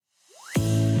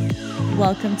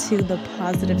welcome to the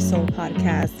Positive Soul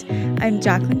Podcast. I'm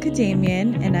Jacqueline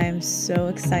Kadamian, and I'm so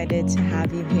excited to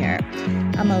have you here.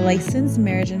 I'm a licensed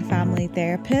marriage and family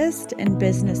therapist and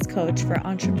business coach for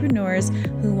entrepreneurs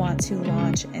who want to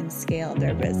launch and scale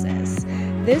their business.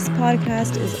 This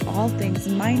podcast is all things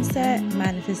mindset,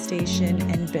 manifestation,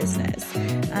 and business.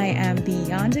 I am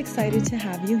beyond excited to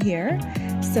have you here,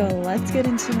 so let's get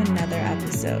into another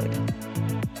episode.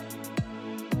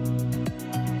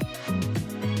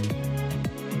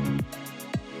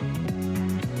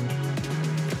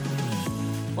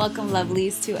 Welcome,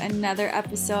 lovelies, to another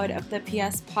episode of the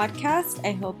PS Podcast.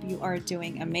 I hope you are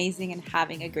doing amazing and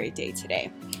having a great day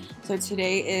today. So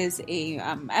today is a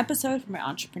episode for my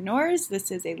entrepreneurs.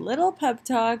 This is a little pep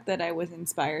talk that I was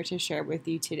inspired to share with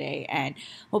you today, and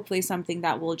hopefully something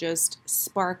that will just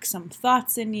spark some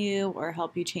thoughts in you or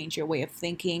help you change your way of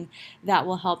thinking that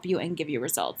will help you and give you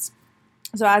results.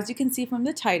 So as you can see from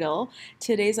the title,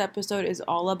 today's episode is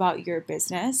all about your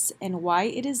business and why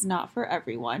it is not for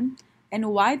everyone,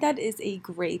 and why that is a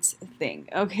great thing.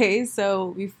 Okay,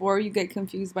 so before you get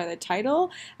confused by the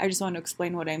title, I just want to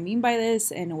explain what I mean by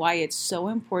this and why it's so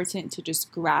important to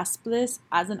just grasp this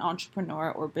as an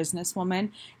entrepreneur or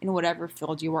businesswoman in whatever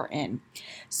field you are in.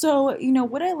 So,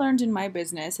 what I learned in my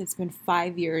business, it's been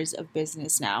 5 years of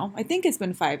business now. I think it's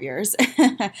been 5 years,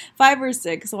 5 or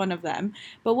 6, one of them.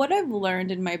 But what I've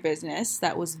learned in my business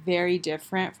that was very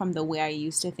different from the way I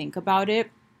used to think about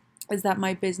it is that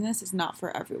my business is not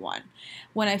for everyone.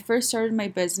 When I first started my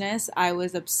business, I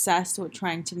was obsessed with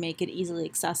trying to make it easily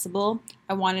accessible.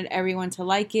 I wanted everyone to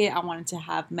like it. I wanted to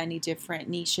have many different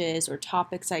niches or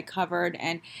topics I covered,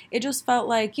 and it just felt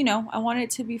like, I wanted it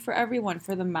to be for everyone,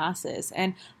 for the masses.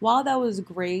 And while that was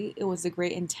great, it was a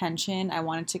great intention. I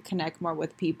wanted to connect more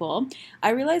with people. I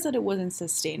realized that it wasn't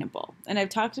sustainable. And I've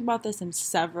talked about this in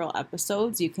several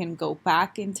episodes. You can go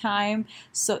back in time,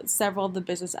 so several of the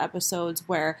business episodes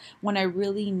where when I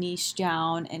really niched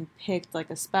down and picked like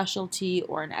a specialty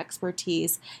or an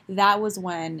expertise, that was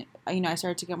when, I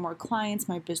started to get more clients,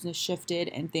 my business shifted,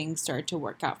 and things started to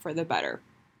work out for the better.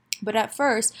 But at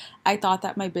first, I thought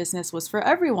that my business was for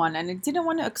everyone, and I didn't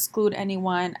want to exclude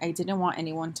anyone. I didn't want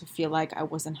anyone to feel like I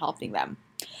wasn't helping them.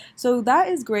 So that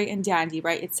is great and dandy,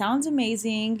 right? It sounds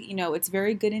amazing. It's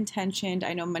very good intentioned.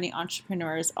 I know many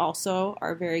entrepreneurs also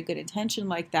are very good intentioned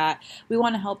like that. We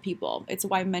want to help people. It's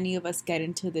why many of us get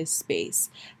into this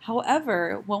space.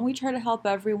 However, when we try to help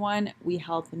everyone, we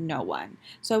help no one.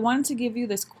 So I wanted to give you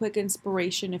this quick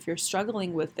inspiration if you're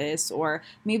struggling with this, or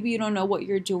maybe you don't know what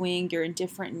you're doing, you're in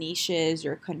different niches,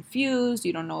 you're confused,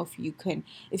 you don't know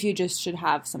if you just should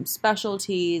have some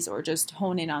specialties or just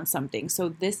hone in on something. So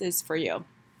this is for you.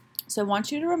 So I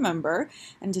want you to remember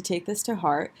and to take this to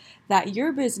heart that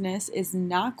your business is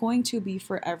not going to be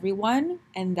for everyone,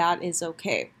 and that is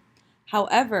okay.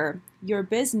 However, your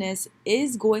business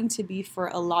is going to be for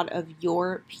a lot of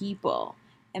your people,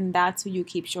 and that's who you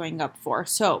keep showing up for.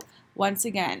 So once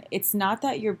again, it's not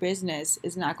that your business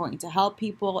is not going to help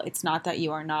people. It's not that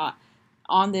you are not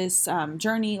on this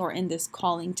journey or in this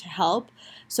calling to help.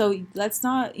 So let's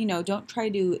not, don't try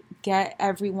to get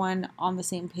everyone on the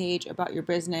same page about your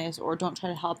business, or don't try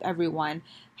to help everyone.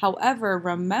 However,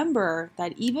 remember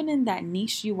that even in that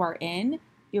niche you are in,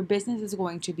 your business is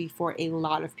going to be for a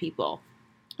lot of people.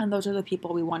 And those are the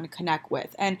people we want to connect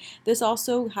with. And this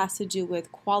also has to do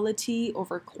with quality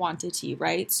over quantity,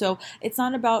 right? So it's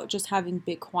not about just having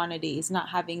big quantities, not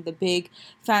having the big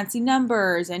fancy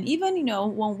numbers. And even,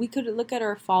 when we could look at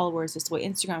our followers this way,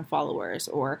 Instagram followers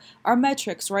or our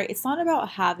metrics, right? It's not about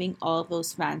having all of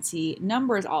those fancy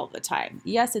numbers all the time.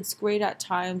 Yes, it's great at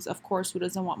times. Of course, who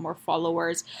doesn't want more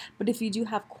followers? But if you do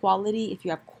have quality, if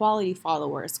you have quality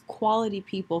followers, quality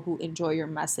people who enjoy your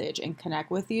message and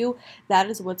connect with you, that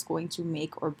is what's going to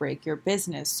make or break your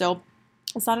business. So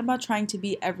it's not about trying to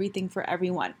be everything for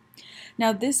everyone.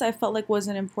 Now, this I felt like was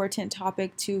an important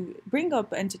topic to bring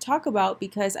up and to talk about,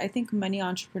 because I think many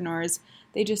entrepreneurs,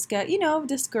 they just get,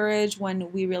 discouraged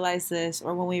when we realize this,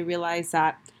 or when we realize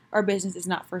that our business is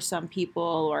not for some people,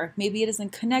 or maybe it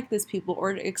doesn't connect this people,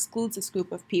 or it excludes this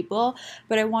group of people.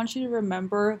 But I want you to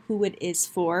remember who it is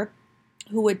for,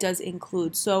 who it does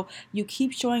include. So you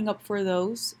keep showing up for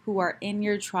those who are in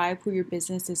your tribe, who your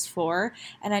business is for.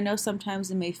 And I know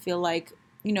sometimes it may feel like,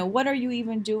 what are you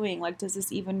even doing? Like, does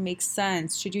this even make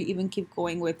sense? Should you even keep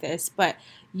going with this? But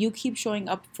you keep showing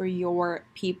up for your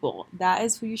people. That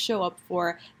is who you show up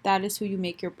for. That is who you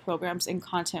make your programs and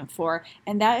content for.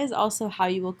 And that is also how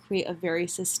you will create a very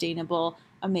sustainable,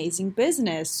 amazing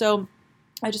business. So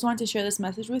I just wanted to share this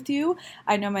message with you.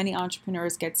 I know many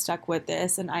entrepreneurs get stuck with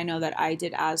this, and I know that I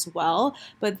did as well,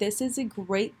 but this is a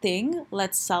great thing.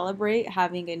 Let's celebrate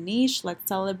having a niche. Let's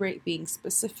celebrate being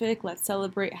specific. Let's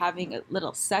celebrate having a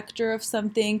little sector of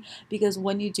something, because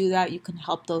when you do that, you can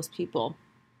help those people.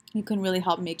 You can really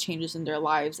help make changes in their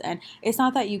lives. And it's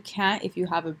not that you can't if you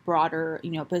have a broader,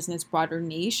 business, broader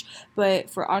niche, but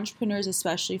for entrepreneurs,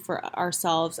 especially for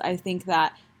ourselves, I think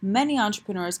that many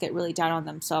entrepreneurs get really down on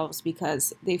themselves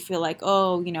because they feel like,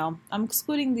 oh, I'm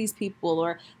excluding these people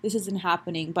or this isn't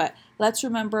happening. But let's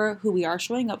remember who we are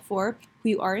showing up for, who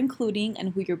you are including,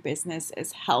 and who your business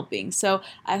is helping. So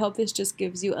I hope this just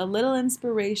gives you a little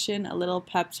inspiration, a little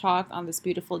pep talk on this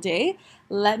beautiful day.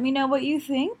 Let me know what you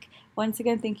think. Once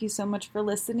again, thank you so much for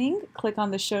listening. Click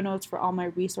on the show notes for all my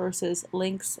resources,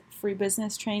 links, free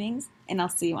business trainings, and I'll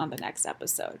see you on the next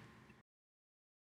episode.